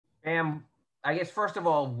And I guess first of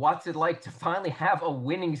all, what's it like to finally have a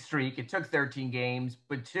winning streak? It took 13 games,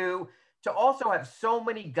 but two, to also have so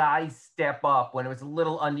many guys step up when it was a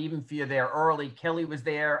little uneven for you there early. Kelly was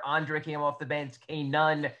there, Andre came off the bench, K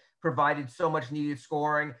Nunn provided so much needed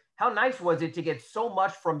scoring. How nice was it to get so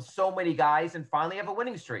much from so many guys and finally have a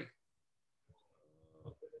winning streak?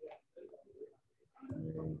 I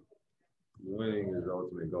mean, winning is the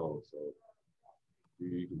ultimate goal. So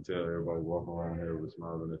you can tell everybody walking around here with a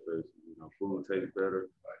smile on their face. You know, food tastes better,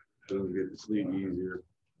 things get to sleep easier.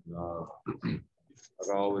 Uh, like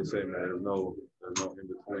I always say, man, there's no in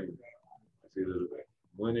between. It's either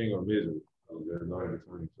winning or misery. There's no in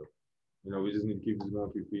between. So, you know, we just need to keep this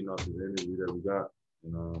going, keep feeding off this energy that we got,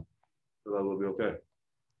 and feel like we'll be okay.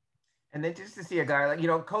 And then just to see a guy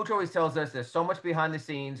like, coach always tells us there's so much behind the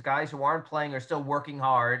scenes. Guys who aren't playing are still working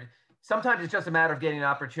hard. Sometimes it's just a matter of getting an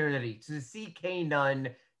opportunity. To see K Nunn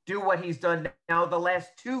do what he's done now the last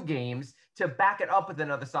two games to back it up with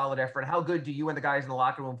another solid effort. How good do you and the guys in the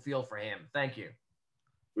locker room feel for him? Thank you.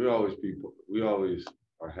 We always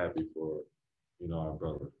are happy for, our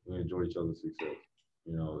brother. We enjoy each other's success.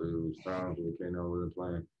 You know, it was times when Kano wasn't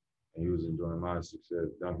playing and he was enjoying my success,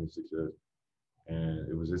 Duncan's success. And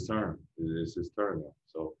it was his turn. It's his turn now.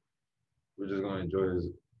 So we're just gonna enjoy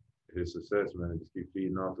his success, man, and just keep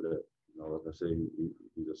feeding off of that. You know, like I say,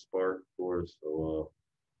 he's a spark for us. So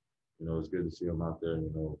it's good to see him out there,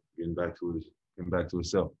 getting back to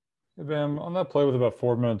himself. Hey, Bam, on that play with about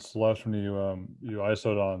 4 minutes left when you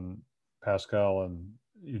ISO'd on Pascal and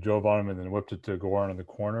you drove on him and then whipped it to Goran in the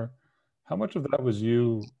corner, how much of that was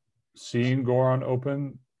you seeing Goran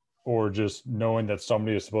open or just knowing that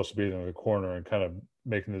somebody is supposed to be in the corner and kind of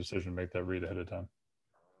making the decision to make that read ahead of time?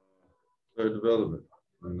 Their development,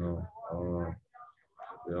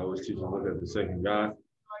 they always teach you to look at the second guy.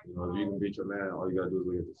 You know, if you can beat your man, all you gotta do is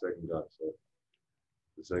look at the second guy. So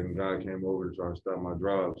the second guy came over to try to stop my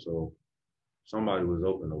drive. So somebody was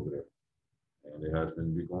open over there, and they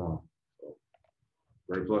happened to be gone. So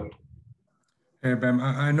great play. Hey, Bam,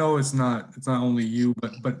 I know it's not only you,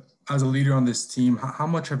 but as a leader on this team, how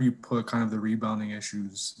much have you put kind of the rebounding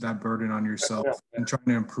issues, that burden on yourself, and trying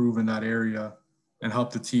to improve in that area and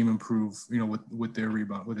help the team improve, with their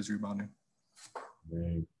rebound, with his rebounding? I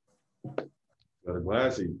mean, got a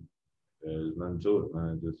glassy. There's nothing to it,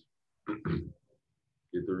 man. Just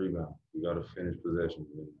get the rebound. We got to finish possession.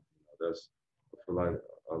 And, I feel like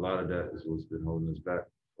a lot of that is what's been holding us back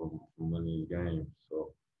from winning the game.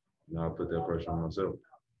 So, I put that pressure on myself.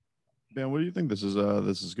 Ben, what do you think this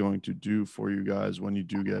is going to do for you guys when you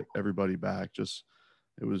do get everybody back? Just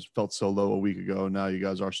it was felt so low a week ago. Now you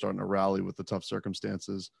guys are starting to rally with the tough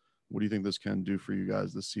circumstances. What do you think this can do for you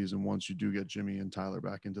guys this season once you do get Jimmy and Tyler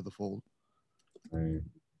back into the fold? I mean,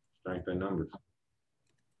 strength in numbers. I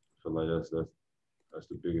feel like that's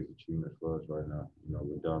the biggest achievement for us right now.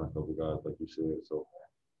 We're down a couple guys, like you said. So,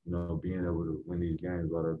 being able to win these games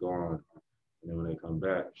while they're gone, and then when they come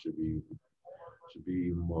back, should be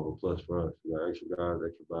even more of a plus for us. We got extra guys,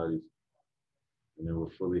 extra bodies, and then we're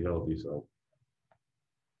fully healthy. So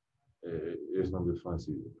it's gonna be a fun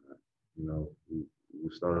season, man. We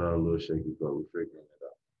started out a little shaky, but we're figuring it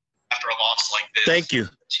out. After a loss like this. Thank you.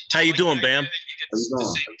 How you doing, Bam? How you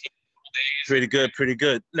doing? Pretty good, pretty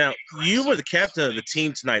good. Now, you were the captain of the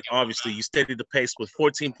team tonight, obviously. You steadied the pace with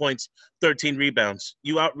 14 points, 13 rebounds.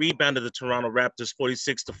 You out-rebounded the Toronto Raptors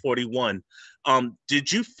 46-41.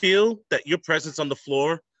 Did you feel that your presence on the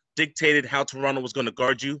floor dictated how Toronto was going to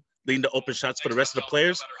guard you, leading to open shots for the rest of the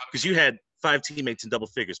players? Because you had 5 teammates in double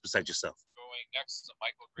figures besides yourself.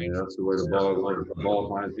 Yeah, that's the way the ball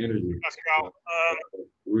finds energy.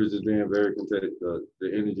 We were just being very contagious.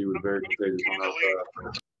 The energy was very contagious on our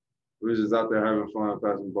side. We were just out there having fun,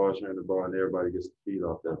 passing the ball, sharing the ball, and everybody gets to feed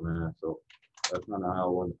off that, man. So that's kind of how I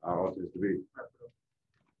want our offense to be.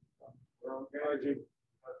 All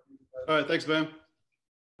right, thanks, man.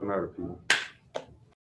 No matter, people.